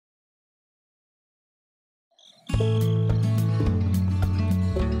Hello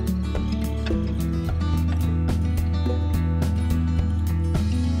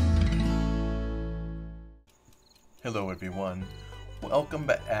everyone, welcome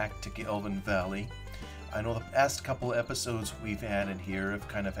back to Gelvin Valley. I know the past couple episodes we've had in here have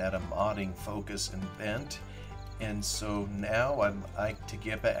kind of had a modding focus and bent, and so now I'd like to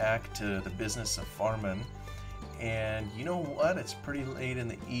get back to the business of farming. And you know what, it's pretty late in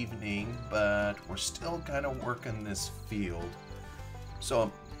the evening, but we're still kind of working this field.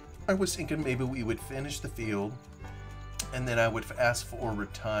 So I was thinking maybe we would finish the field and then I would fast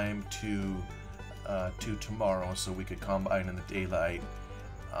forward time to tomorrow so we could combine in the daylight.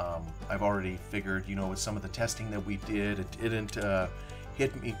 I've already figured, you know, with some of the testing that we did, it didn't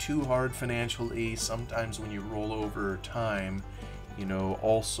hit me too hard financially. Sometimes when you roll over time, you know,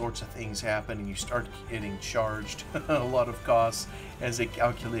 all sorts of things happen and you start getting charged a lot of costs as they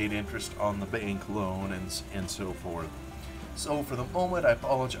calculate interest on the bank loan and so forth. So for the moment, I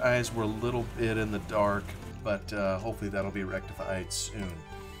apologize, we're a little bit in the dark, but hopefully that'll be rectified soon.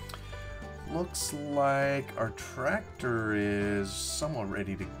 Looks like our tractor is somewhat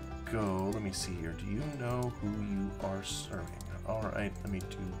ready to go. Let me see here. Do you know who you are serving? Alright, let me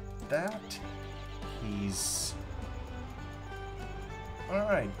do that. He's...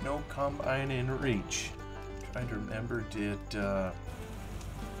 Alright, no combine in reach. Trying to remember, did...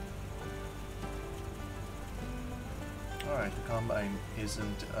 Alright, the combine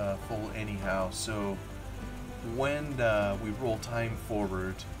isn't full anyhow, so when we roll time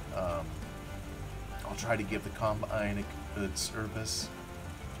forward, I'll try to give the combine a good service.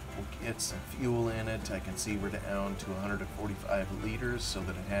 We'll get some fuel in it. I can see we're down to 145 liters so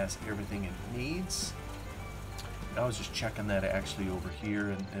that it has everything it needs. I was just checking that actually over here,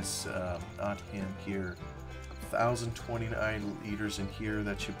 and it's not in here. 1,029 liters in here,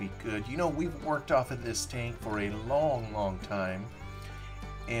 that should be good. You know, we've worked off of this tank for a long time,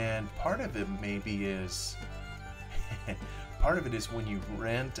 and part of it maybe is part of it is when you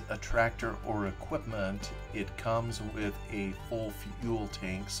rent a tractor or equipment, it comes with a full fuel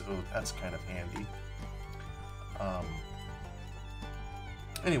tank, so that's kind of handy.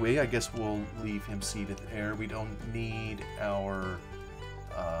 Anyway, I guess we'll leave him seated there. We don't need our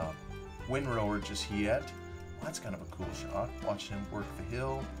windrower just yet. Well, that's kind of a cool shot, watching him work the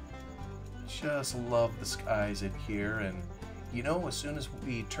hill. Just love the skies in here, and you know, as soon as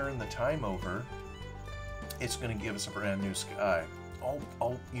we turn the time over, it's going to give us a brand new sky.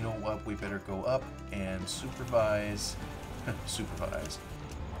 Oh, you know what? We better go up and supervise.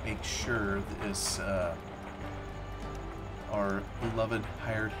 Make sure this our beloved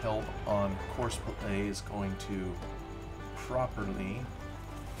hired help on course play is going to properly.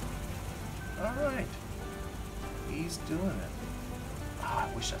 All right, he's doing it. I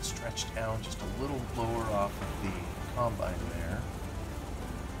wish I'd stretched down just a little lower off of the combine there.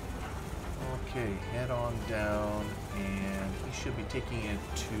 Okay, head on down, and he should be taking it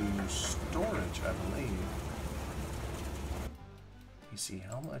to storage, I believe. You see,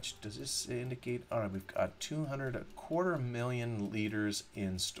 how much does this indicate? All right, we've got 225,000 liters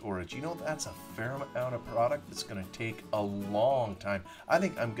in storage. You know, that's a fair amount of product. That's going to take a long time. I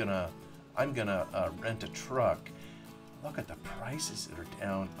think I'm gonna rent a truck. Look at the prices that are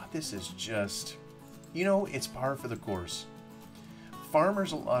down. This is just, you know, it's par for the course.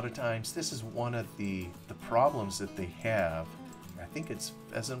 Farmers, a lot of times, this is one of the problems that they have. I think it's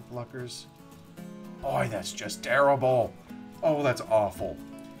pheasant pluckers. Boy, that's just terrible. Oh, that's awful.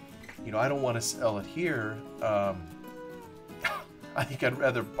 You know, I don't want to sell it here. I think I'd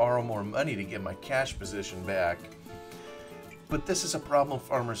rather borrow more money to get my cash position back. But this is a problem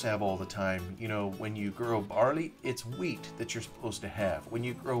farmers have all the time. You know, when you grow barley, it's wheat that you're supposed to have. When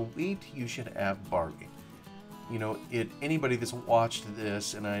you grow wheat, you should have barley. You know, anybody that's watched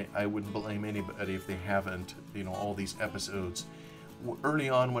this, and I wouldn't blame anybody if they haven't, you know, all these episodes. Early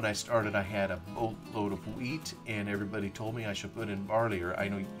on when I started, I had a boatload of wheat, and everybody told me I should put in barley, or I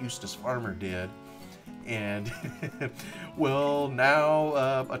know Eustace Farmer did. And, well,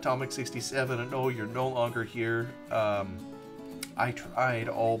 now, Atomic 67, I know you're no longer here. I tried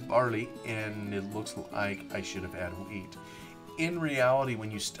all barley, and it looks like I should have had wheat. In reality, when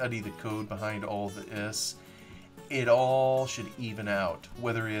you study the code behind all this, it all should even out.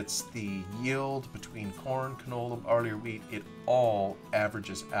 Whether it's the yield between corn, canola, barley, or wheat, it all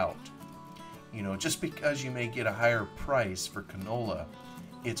averages out. You know, just because you may get a higher price for canola,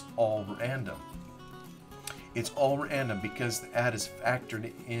 it's all random. It's all random because that is factored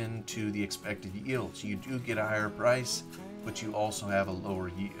into the expected yields. You do get a higher price, but you also have a lower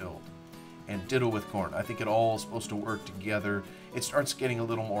yield. And ditto with corn. I think it all is supposed to work together. It starts getting a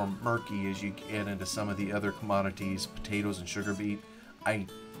little more murky as you get into some of the other commodities, potatoes and sugar beet. I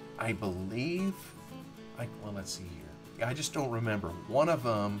believe, well, let's see here. Yeah, I just don't remember. One of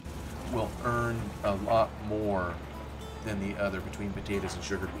them will earn a lot more than the other between potatoes and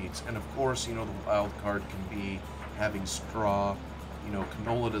sugar beets. And of course, you know, the wild card can be having straw. You know,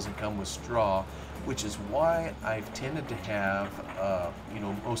 canola doesn't come with straw, which is why I've tended to have, you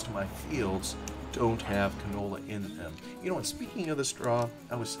know, most of my fields don't have canola in them. You know, and speaking of the straw,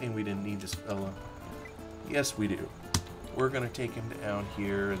 I was saying we didn't need this fella. Yes, we do. We're going to take him down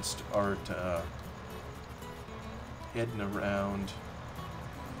here and start heading around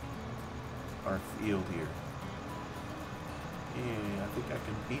our field here. Yeah, I think I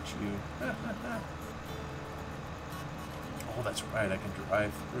can beat you. Oh, that's right, I can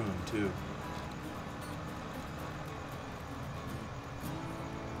drive through him too.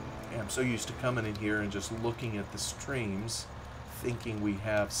 Yeah, I'm so used to coming in here and just looking at the streams, thinking we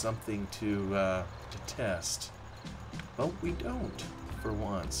have something to test. But we don't, for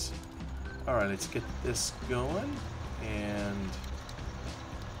once. Alright, let's get this going, and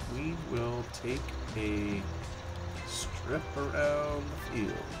we will take a strip around the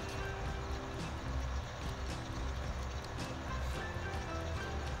field.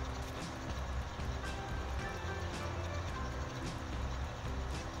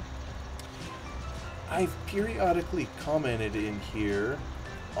 I've periodically commented in here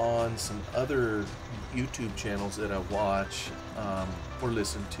on some other YouTube channels that I watch or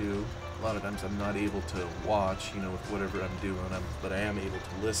listen to. A lot of times I'm not able to watch, you know, with whatever I'm doing, but I am able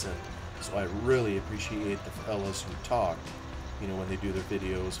to listen. So I really appreciate the fellas who talk, you know, when they do their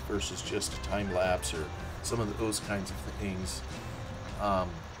videos versus just a time lapse or some of those kinds of things.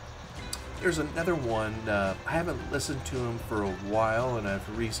 There's another one, I haven't listened to him for a while, and I've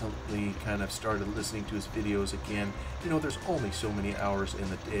recently kind of started listening to his videos again. You know, there's only so many hours in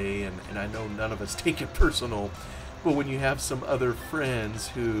the day, and I know none of us take it personal, but when you have some other friends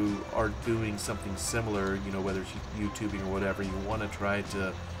who are doing something similar, you know, whether it's YouTubing or whatever, you want to try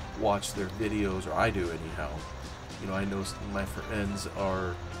to watch their videos, or I do anyhow. You know, I know some of my friends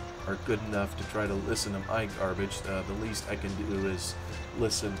are good enough to try to listen to my garbage. The least I can do is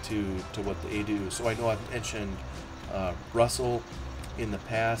listen to what they do. So I know I've mentioned Russell in the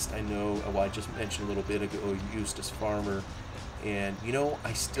past. I know, well, I just mentioned a little bit ago Eustace Farmer, and you know,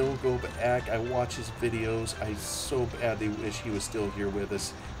 I still go back, I watch his videos. I so badly wish he was still here with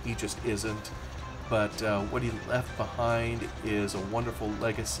us. He just isn't, but what he left behind is a wonderful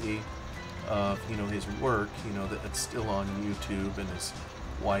legacy of, you know, his work, you know, that's still on YouTube, and his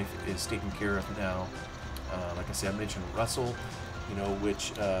wife is taken care of now. Like I said, I mentioned Russell, you know,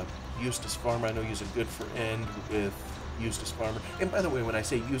 which Eustace Farmer, I know he's a good friend with Eustace Farmer. And by the way, when I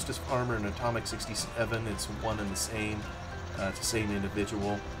say Eustace Farmer and Atomic 67, it's one and the same. It's the same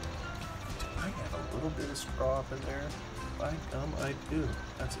individual. Do I have a little bit of straw up in there? By gum, I do.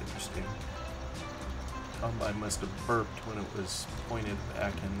 That's interesting. I must have burped when it was pointed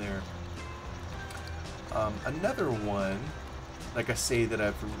back in there. Another one, like I say, that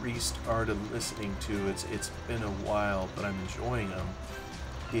I've restarted listening to, it's been a while, but I'm enjoying them,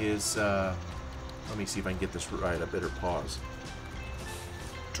 is, let me see if I can get this right, I better pause.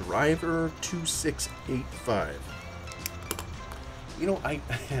 Driver2685. You know, I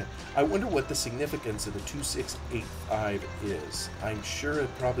wonder what the significance of the 2685 is. I'm sure it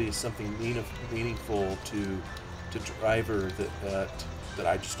probably is something meaningful to Driver that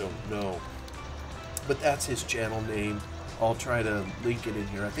I just don't know. But that's his channel name. I'll try to link it in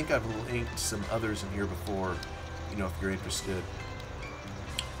here. I think I've linked some others in here before, you know, if you're interested.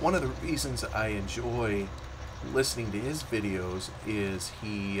 One of the reasons I enjoy listening to his videos is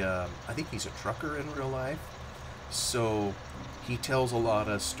I think he's a trucker in real life. So he tells a lot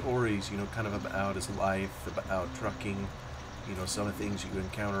of stories, you know, kind of about his life, about trucking, you know, some of the things you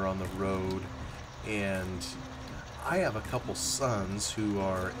encounter on the road. And I have a couple sons who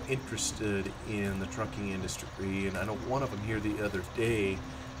are interested in the trucking industry, and I know one of them here the other day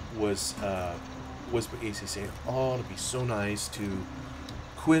was basically saying, oh, it'd be so nice to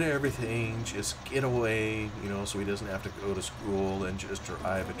quit everything, just get away, you know, so he doesn't have to go to school and just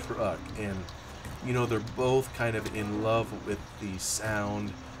drive a truck. And you know, they're both kind of in love with the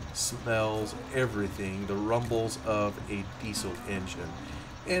sound, smells, everything, the rumbles of a diesel engine.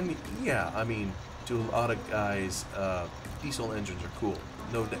 And yeah, I mean, to a lot of guys, diesel engines are cool,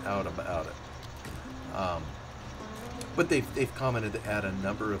 no doubt about it. But they've commented that a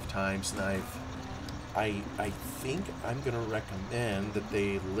number of times, and I think I'm going to recommend that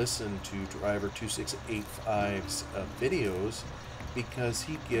they listen to Driver2685's videos, because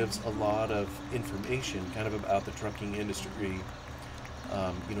he gives a lot of information kind of about the trucking industry,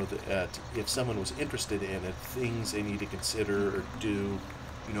 you know, if someone was interested in it, things they need to consider or do,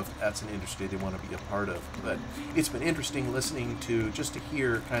 you know, if that's an industry they want to be a part of. But it's been interesting listening just to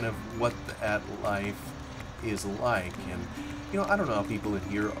hear kind of what that life is like. And, you know, I don't know how people in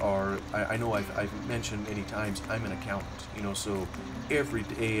here are. I know I've mentioned many times I'm an accountant, you know, so every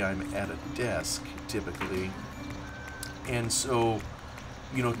day I'm at a desk typically. And so,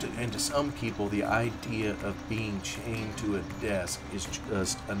 you know, to some people, the idea of being chained to a desk is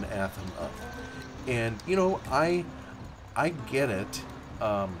just anathema. And, you know, I get it,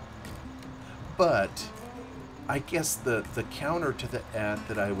 but I guess the counter to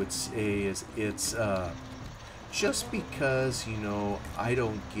that I would say is it's just because, you know, I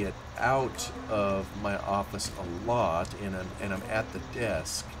don't get out of my office a lot and I'm at the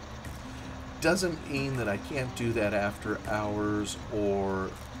desk, doesn't mean that I can't do that after hours, or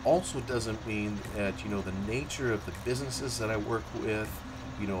also doesn't mean that, you know, the nature of the businesses that I work with,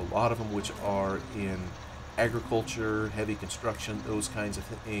 you know, a lot of them which are in agriculture, heavy construction, those kinds of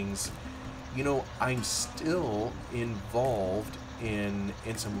things, you know, I'm still involved in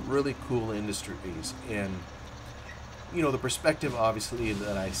some really cool industries. And, you know, the perspective obviously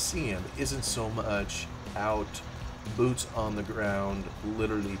that I see him isn't so much out boots on the ground,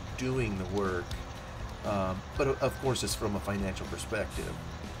 literally doing the work, but of course it's from a financial perspective.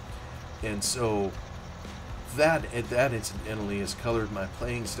 And so that incidentally has colored my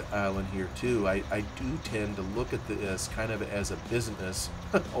playing style in here too. I do tend to look at this kind of as a business,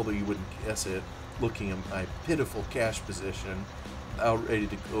 although you wouldn't guess it, looking at my pitiful cash position, about ready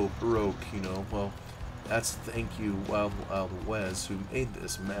to go broke, you know. Well, that's thank you Wild Wes, who made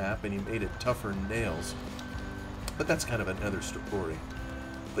this map, and he made it tougher than nails. But that's kind of another story.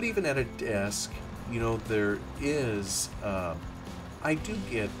 But even at a desk, you know, there is, I do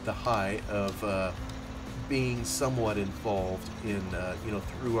get the high of being somewhat involved in, you know,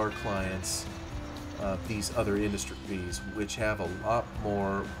 through our clients, these other industries, which have a lot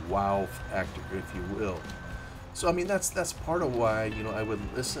more wow factor, if you will. So, I mean, that's part of why, you know, I would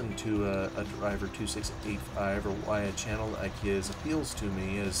listen to a Driver2685, or why a channel like his appeals to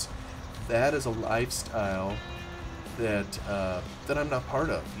me, is that is a lifestyle that that I'm not part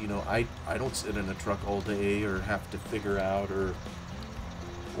of. You know, I don't sit in a truck all day or have to figure out or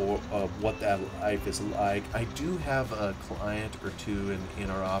what that life is like. I do have a client or two in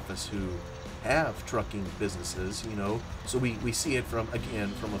our office who have trucking businesses, you know, so we see it from, again,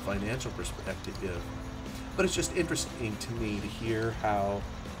 from a financial perspective. But it's just interesting to me to hear how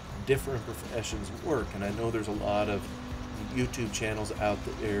different professions work. And I know there's a lot of YouTube channels out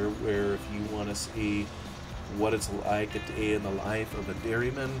there where if you want to see what it's like a day in the life of a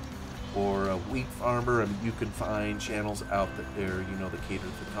dairyman or a wheat farmer, I mean, you can find channels out there, you know, that cater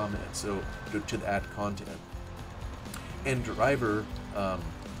to comment, so to that content. And Driver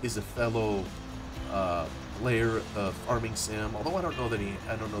is a fellow player of farming sim, although I don't know that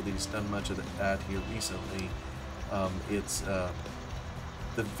he's done much of that here recently. It's the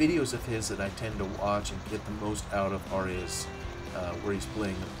videos of his that I tend to watch and get the most out of are his where he's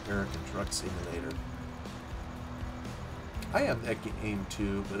playing American Truck Simulator. I have that game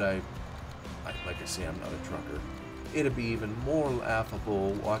too, but like I say, I'm not a trucker. It'd be even more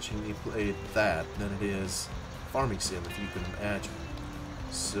laughable watching me play that than it is farming sim, if you can imagine.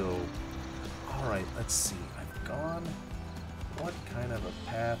 So, alright, let's see. I've gone. What kind of a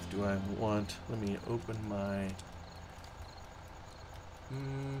path do I want? Let me open my...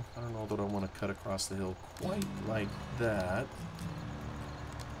 I don't know that I want to cut across the hill quite like that.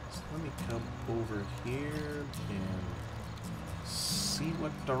 So let me come over here and see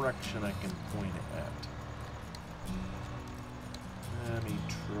what direction I can point it at. Let me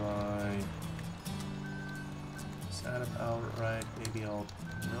try. Is that about right? Maybe I'll...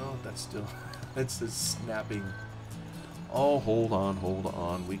 No, that's still... It's just snapping. Oh, hold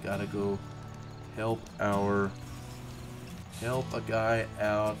on. We gotta go help a guy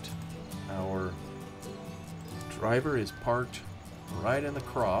out. Our driver is parked right in the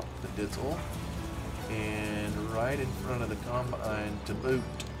crop, the ditzel, and right in front of the combine to boot.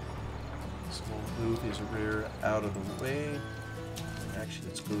 So we'll move his rear out of the way. Actually,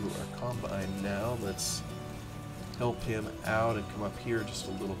 let's go to our combine now. Let's help him out and come up here just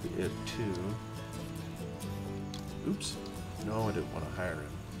a little bit too. Oops. No, I didn't want to hire him.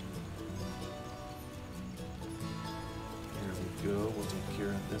 Here we go. We'll take care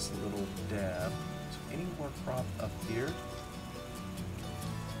of this little dab. So any more crop up here?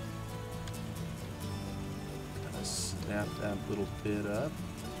 Gonna snap that little bit up.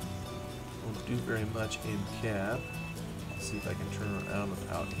 Won't do very much in cab. Let's see if I can turn around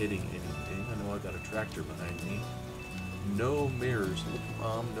without hitting anything. I know I've got a tractor behind me. No mirrors. Look,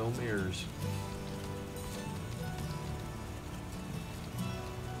 Mom, no mirrors.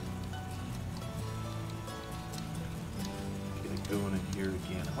 Get it going in here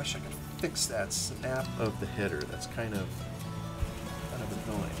again. I wish I could fix that snap of the header. That's kind of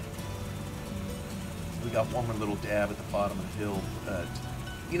annoying. We got one more little dab at the bottom of the hill, but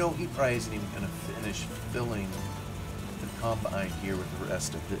you know, he probably isn't even going to finish filling the combine here with the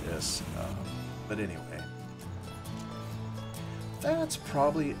rest of this. But anyway, that's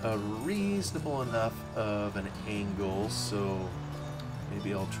probably a reasonable enough of an angle, so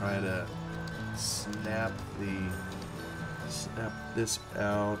maybe I'll try to snap this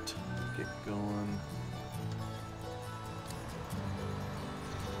out, get going.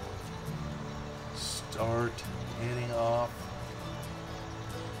 Start heading off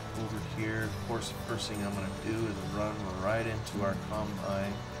over here. Of course, the first thing I'm going to do is run right into our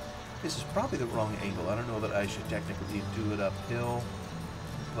combine. This is probably the wrong angle. I don't know that I should technically do it uphill,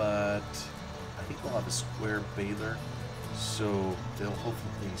 but I think we'll have a square baler, so they'll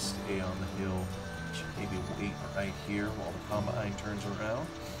hopefully stay on the hill. Should maybe wait right here while the combine turns around.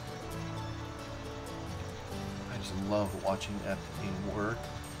 I just love watching that thing work.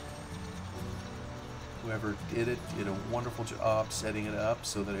 Whoever did it did a wonderful job setting it up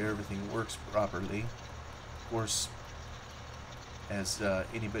so that everything works properly. Of course, as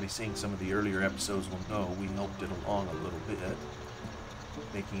anybody seeing some of the earlier episodes will know, we helped it along a little bit,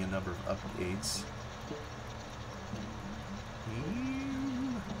 making a number of updates.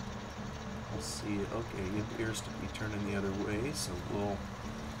 We'll see. Okay, he appears to be turning the other way, so we'll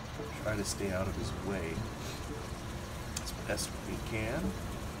try to stay out of his way as best we can.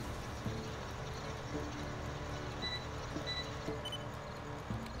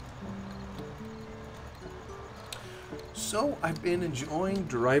 So I've been enjoying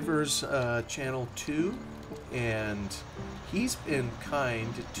Driver's channel 2, and he's been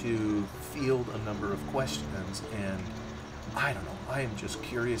kind to field a number of questions, and I don't know, I am just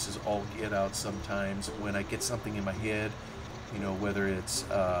curious as all get out sometimes when I get something in my head, you know, whether it's,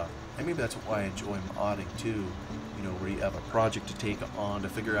 and maybe that's why I enjoy modding too, you know, where you have a project to take on to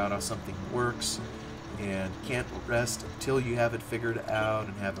figure out how something works, and can't rest until you have it figured out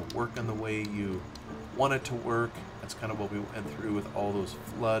and have it work in the way you want it to work. That's kind of what we went through with all those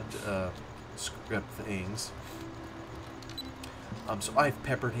flood script things. So I've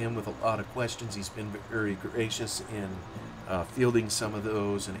peppered him with a lot of questions. He's been very gracious in fielding some of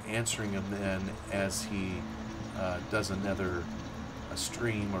those and answering them then as he does another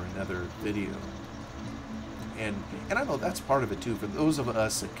stream or another video. And I know that's part of it too. For those of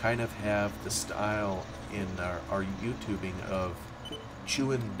us that kind of have the style in our YouTubing of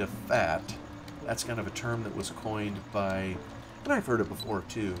chewing the fat, that's kind of a term that was coined by, and I've heard it before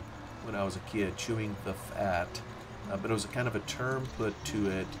too, when I was a kid, chewing the fat. But it was a kind of a term put to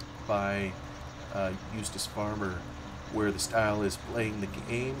it by Eustace Farmer, where the style is playing the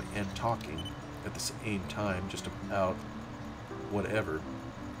game and talking at the same time, just about whatever.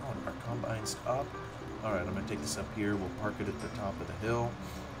 Oh, our combine stop. Alright, I'm going to take this up here. We'll park it at the top of the hill.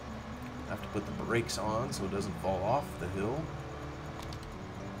 I have to put the brakes on so it doesn't fall off the hill.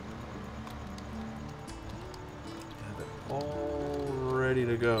 All ready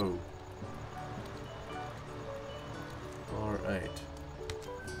to go. Alright.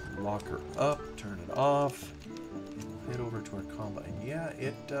 Lock her up, turn it off. Head over to our combine. Yeah,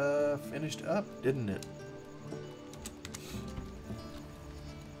 it finished up, didn't it?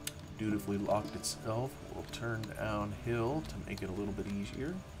 Dutifully locked itself. We'll turn downhill to make it a little bit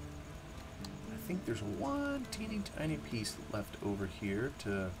easier. I think there's one teeny tiny piece left over here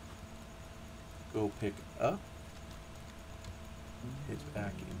to go pick up. Hit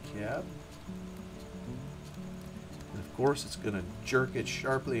back in cab. And of course it's going to jerk it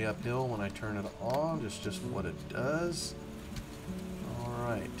sharply uphill when I turn it on. It's just what it does.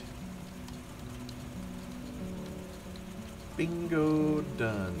 Alright. Bingo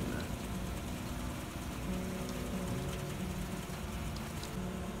done.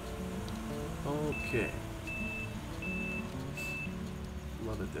 Okay.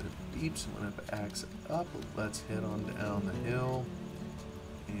 Love it that it beeps when it backs up. Let's head on down the hill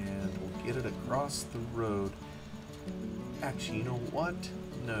and we'll get it across the road. Actually, you know what?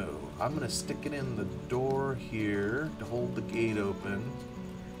 No, I'm gonna stick it in the door here to hold the gate open,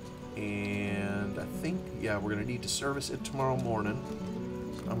 and I think, yeah, we're gonna need to service it tomorrow morning.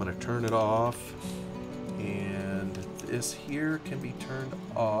 I'm gonna turn it off, and this here can be turned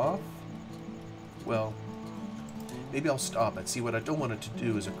off. Well, maybe I'll stop it. See, what I don't want it to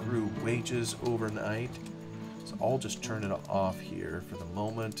do is accrue wages overnight. So I'll just turn it off here for the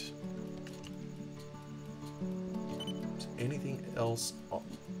moment. anything else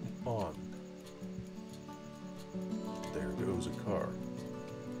on. There goes a car.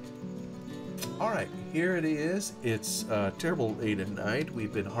 Alright, here it is. It's terrible late at night.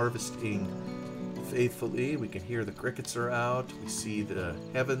 We've been harvesting faithfully. We can hear the crickets are out. We see the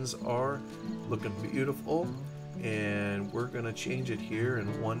heavens are looking beautiful. And we're going to change it here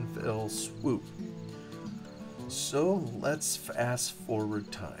in one fell swoop. So let's fast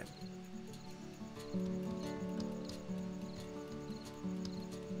forward time.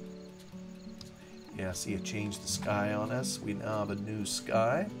 Yeah, see it changed the sky on us. We now have a new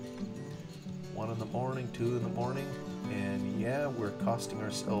sky. 1 in the morning, 2 in the morning, and yeah, we're costing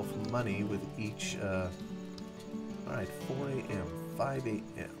ourselves money with each, alright, 4 a.m., 5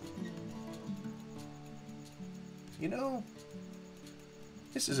 a.m. You know,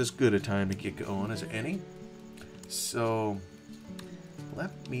 this is as good a time to get going as any. So,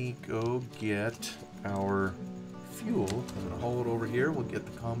 let me go get our fuel. I'm going to haul it over here. We'll get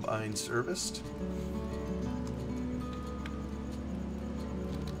the combine serviced.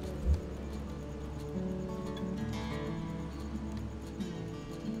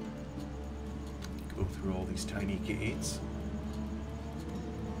 Go through all these tiny gates.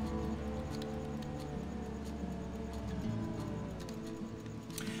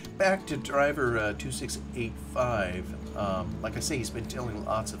 Back to driver 2685. Like I say, he's been telling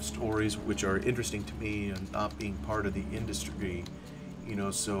lots of stories which are interesting to me, and not being part of the industry, you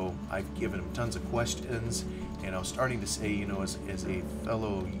know, so I've given him tons of questions, and I was starting to say, you know, as a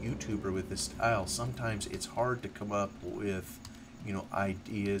fellow YouTuber with this style, sometimes it's hard to come up with, you know,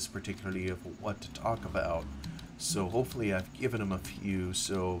 ideas, particularly of what to talk about. So hopefully I've given him a few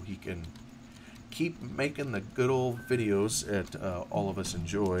so he can keep making the good old videos that all of us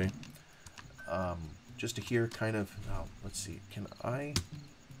enjoy. Just to hear kind of, oh, let's see, can I?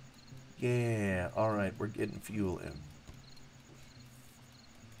 Yeah, alright, we're getting fuel in.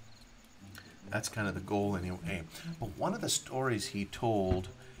 That's kind of the goal anyway. But one of the stories he told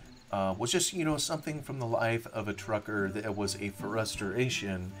was just, you know, something from the life of a trucker that was a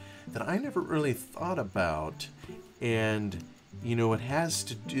frustration that I never really thought about. And, you know, it has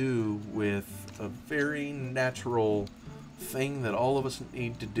to do with a very natural thing that all of us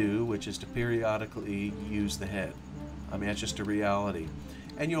need to do, which is to periodically use the head. I mean, that's just a reality.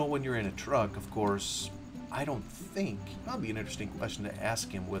 And, you know, when you're in a truck, of course, I don't think, that'd be an interesting question to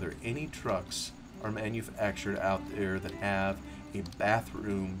ask him, whether any trucks are manufactured out there that have a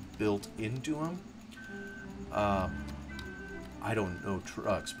bathroom built into them. I don't know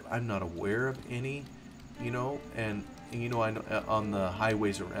trucks, but I'm not aware of any, you know, and you know, I know on the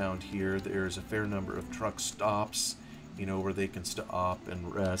highways around here, there's a fair number of truck stops, you know, where they can stop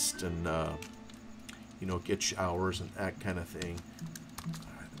and rest and, you know, get showers and that kind of thing.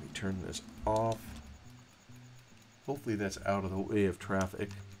 All right, let me turn this off. Hopefully that's out of the way of traffic.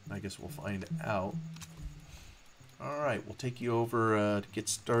 I guess we'll find out. All right, we'll take you over to get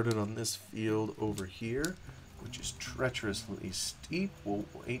started on this field over here, which is treacherously steep. We'll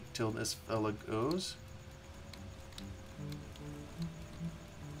wait till this fella goes.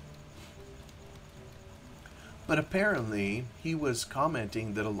 But apparently, he was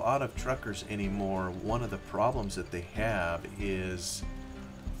commenting that a lot of truckers anymore, one of the problems that they have is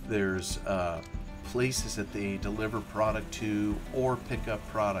there's places that they deliver product to or pick up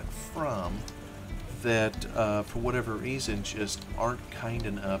product from that, for whatever reason, just aren't kind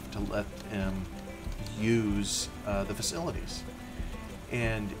enough to let them use the facilities.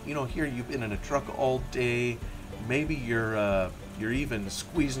 And, you know, here you've been in a truck all day, maybe you're even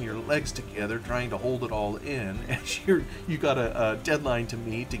squeezing your legs together trying to hold it all in, and you got a deadline to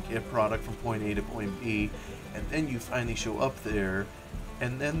meet to get product from point A to point B, and then you finally show up there,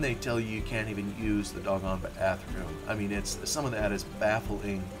 and then they tell you can't even use the doggone bathroom. I mean, some of that is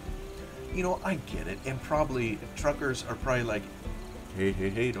baffling. You know, I get it, and probably truckers are probably like,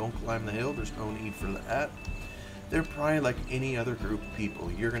 hey, don't climb the hill, there's no need for that. They're probably like any other group of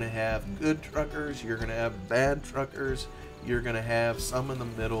people. You're going to have good truckers, you're going to have bad truckers, you're going to have some in the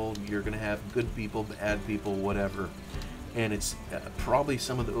middle, you're going to have good people, bad people, whatever. And it's probably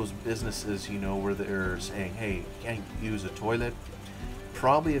some of those businesses, you know, where they're saying, hey, you can't use a toilet,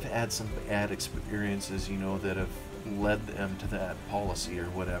 probably have had some bad experiences, you know, that have led them to that policy or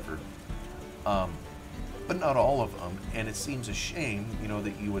whatever. But not all of them. And it seems a shame, you know,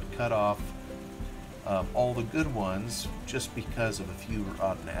 that you would cut off all the good ones just because of a few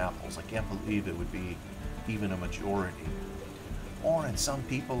rotten apples. I can't believe it would be even a majority. Or, and some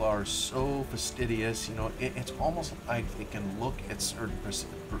people are so fastidious, you know, it's almost like they can look at certain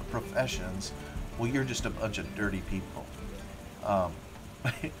professions, well, you're just a bunch of dirty people.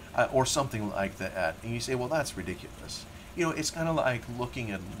 Or something like that. And you say, well, that's ridiculous. You know, it's kind of like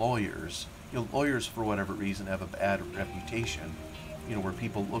looking at lawyers. You know, lawyers, for whatever reason, have a bad reputation, you know, where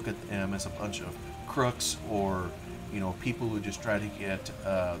people look at them as a bunch of crooks, or, you know, people who just try to get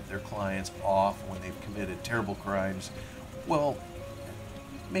their clients off when they've committed terrible crimes. Well,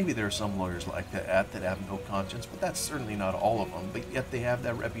 maybe there are some lawyers like that that have no conscience, but that's certainly not all of them, but yet they have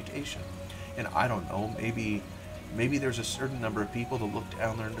that reputation. And I don't know, maybe there's a certain number of people that look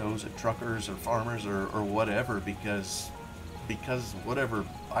down their nose at truckers or farmers or whatever because whatever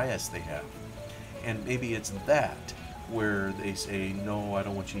bias they have. And maybe it's that where they say, no, I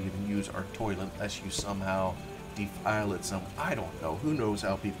don't want you to even use our toilet unless you somehow defile it some. I don't know. Who knows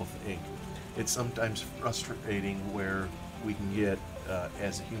how people think? It's sometimes frustrating where we can get,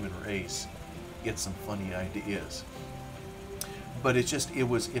 as a human race, get some funny ideas. But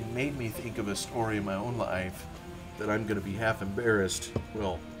it made me think of a story in my own life that I'm going to be half embarrassed,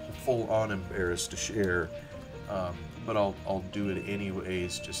 well, full on embarrassed to share. But I'll do it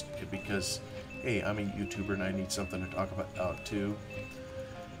anyways, just because, hey, I'm a YouTuber and I need something to talk about too.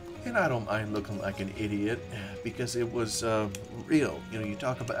 And I don't mind looking like an idiot because it was real. You know, you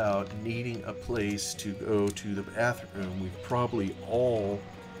talk about needing a place to go to the bathroom. We've probably all,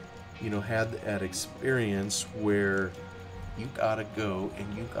 you know, had that experience where you gotta go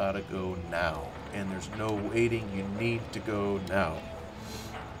and you gotta go now. And there's no waiting, you need to go now.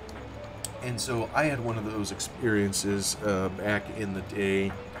 And so I had one of those experiences back in the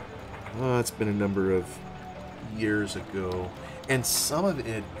day. Well, it's been a number of years ago. And some of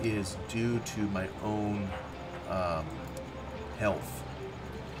it is due to my own health.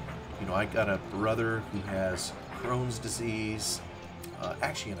 You know, I got a brother who has Crohn's disease,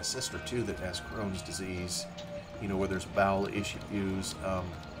 actually, and a sister too that has Crohn's disease, you know, where there's bowel issues.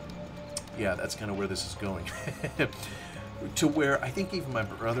 Yeah, that's kind of where this is going. To where I think even my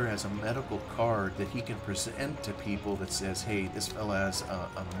brother has a medical card that he can present to people that says, hey, this fella has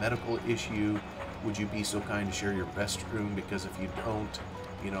a medical issue. Would you be so kind to share your restroom? Because if you don't,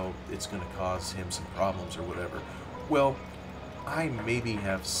 you know, it's going to cause him some problems or whatever. Well, I maybe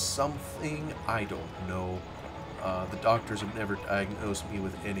have something, I don't know. The doctors have never diagnosed me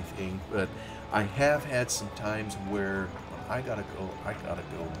with anything, but I have had some times where I gotta go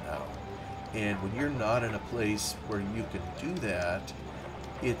now. And when you're not in a place where you can do that,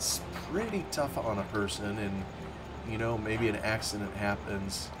 it's pretty tough on a person. And, you know, maybe an accident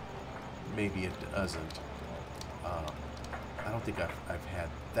happens, maybe it doesn't. I don't think I've had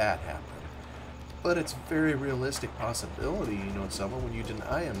that happen. But it's a very realistic possibility, you know, in someone when you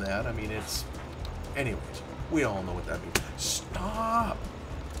deny him that. I mean, it's... Anyways, we all know what that means. Stop!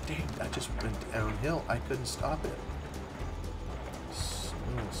 Dang, that just went downhill. I couldn't stop it.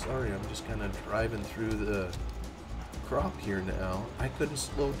 Oh, sorry, I'm just kind of driving through the crop here now. I couldn't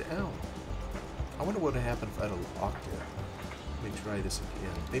slow down. I wonder what would happen if I'd have locked it. Let me try this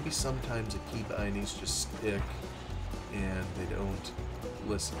again. Maybe sometimes the key bindings just stick and they don't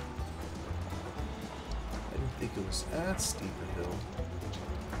listen. I didn't think it was that steep a hill.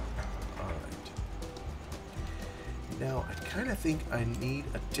 Alright. Now, I kind of think I need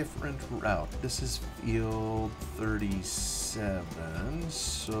a different route. This is field 37,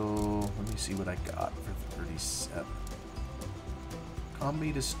 so let me see what I got for 37.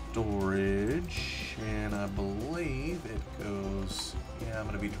 Combi to storage, and I believe it goes, yeah, I'm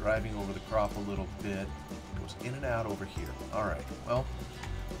going to be driving over the crop a little bit. It goes in and out over here. Alright, well,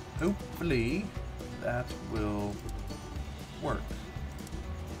 hopefully that will work.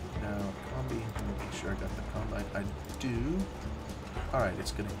 Now, combi, let me make sure I got the combine. I do. Alright,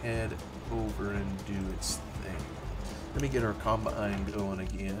 it's going to head over and do its thing. Let me get our combine going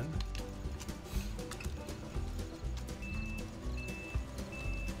again.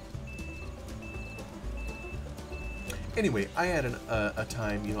 Anyway, I had a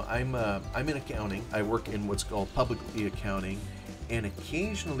time, you know, I'm in accounting. I work in what's called publicly accounting, and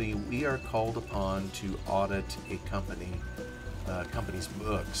occasionally we are called upon to audit a company's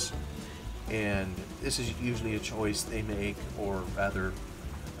books. And this is usually a choice they make, or rather,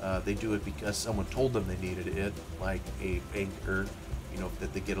 they do it because someone told them they needed it, like a banker, you know,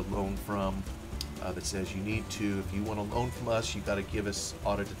 that they get a loan from, that says you need to, if you want a loan from us, you got to give us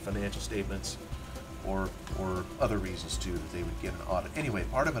audited financial statements. Or other reasons too that they would get an audit. Anyway,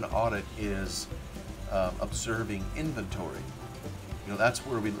 part of an audit is observing inventory. You know, that's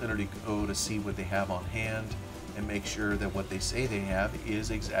where we literally go to see what they have on hand and make sure that what they say they have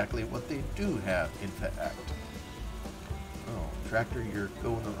is exactly what they do have, in fact. Oh, tractor, you're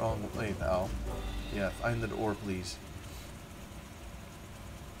going the wrong way, pal. Yeah, find the door, please.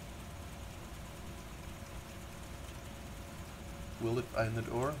 Will it find the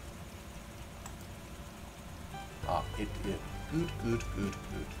door? It did. Good, good, good,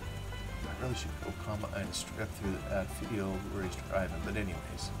 good. I really should go combine a strip through that field where he's driving, but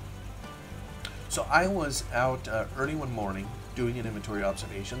anyways. So I was out early one morning doing an inventory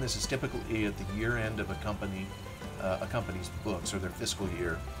observation. This is typically at the year end of a company's books or their fiscal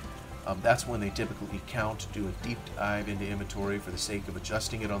year. That's when they typically count, do a deep dive into inventory for the sake of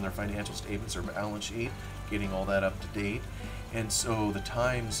adjusting it on their financial statements or balance sheet, getting all that up to date. And so the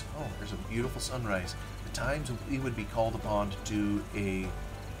times, oh, there's a beautiful sunrise. The times we would be called upon to do an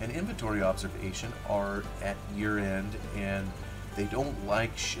inventory observation are at year end, and they don't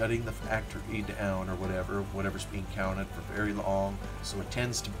like shutting the factory down or whatever's being counted for very long, so it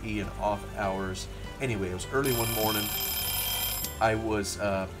tends to be in off hours. Anyway, it was early one morning. I was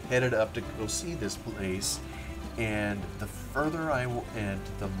headed up to go see this place, and the further I went,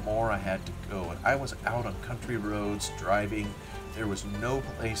 the more I had to go. And I was out on country roads driving. There was no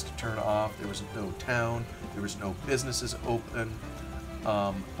place to turn off. There was no town. There was no businesses open.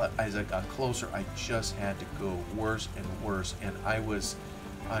 But as I got closer, I just had to go worse and worse. And I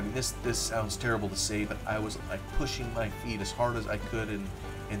mean, this sounds terrible to say, but I was like pushing my feet as hard as I could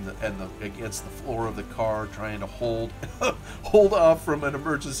against the floor of the car, trying to hold off from an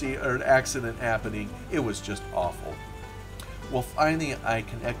emergency or an accident happening. It was just awful. Well, finally, I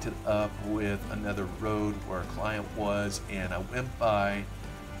connected up with another road where a client was, and I went by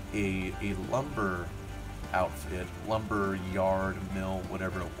a lumber outfit, lumber yard, mill,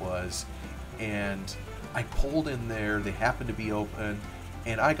 whatever it was, and I pulled in there. They happened to be open,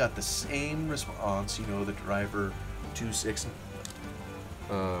 and I got the same response. You know, the driver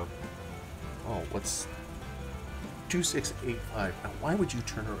 2685. Now, why would you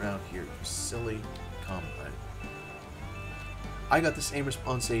turn around here, you silly combine? I got the same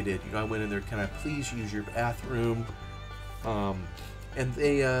response they did. You know, I went in there, can I please use your bathroom? And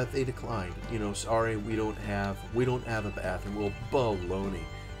they declined. You know, sorry, we don't have a bathroom. Well, baloney.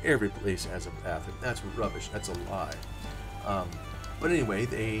 Every place has a bathroom. That's rubbish. That's a lie. But anyway,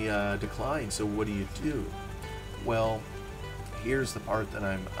 they declined. So what do you do? Well, here's the part that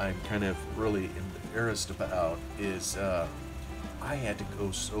I'm kind of really embarrassed about is I had to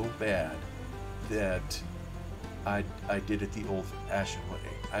go so bad that I did it the old-fashioned way.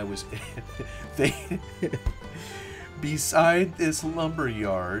 I was beside this lumber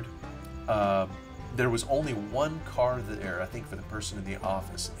yard. There was only one car there, I think, for the person in the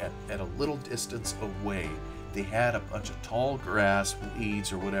office. At a little distance away, they had a bunch of tall grass,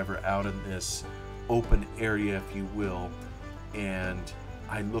 weeds, or whatever out in this open area, if you will. And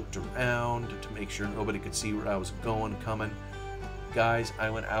I looked around to make sure nobody could see where I was going, coming. Guys, I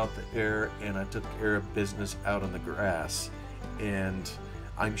went out there and I took care of business out on the grass. And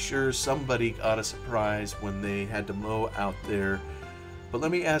I'm sure somebody got a surprise when they had to mow out there. But let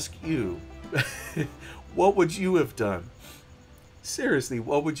me ask you, what would you have done? Seriously,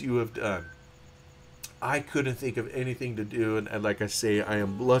 what would you have done? I couldn't think of anything to do, and like I say, I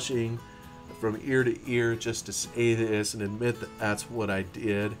am blushing from ear to ear just to say this and admit that that's what I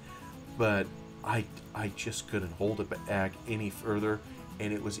did. But I just couldn't hold it back any further,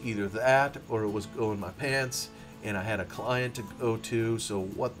 and it was either that or it was go in my pants, and I had a client to go to, so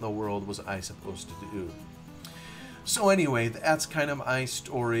what in the world was I supposed to do? So anyway, that's kind of my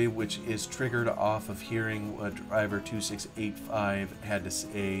story, which is triggered off of hearing what driver 2685 had to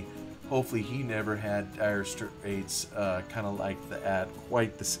say. Hopefully he never had dire straits kind of like that,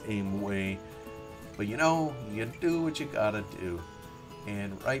 quite the same way. But you know, you do what you gotta do.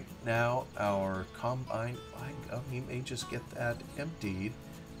 And right now, our combine, my God, he may just get that emptied.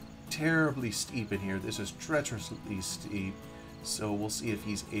 Terribly steep in here. This is treacherously steep. So we'll see if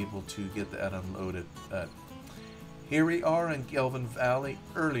he's able to get that unloaded. But here we are in Gelvin Valley,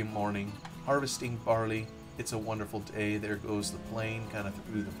 early morning, harvesting barley. It's a wonderful day. There goes the plane kind of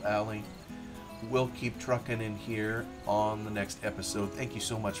through the valley. We'll keep trucking in here on the next episode. Thank you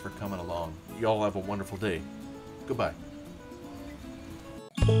so much for coming along. Y'all have a wonderful day. Goodbye.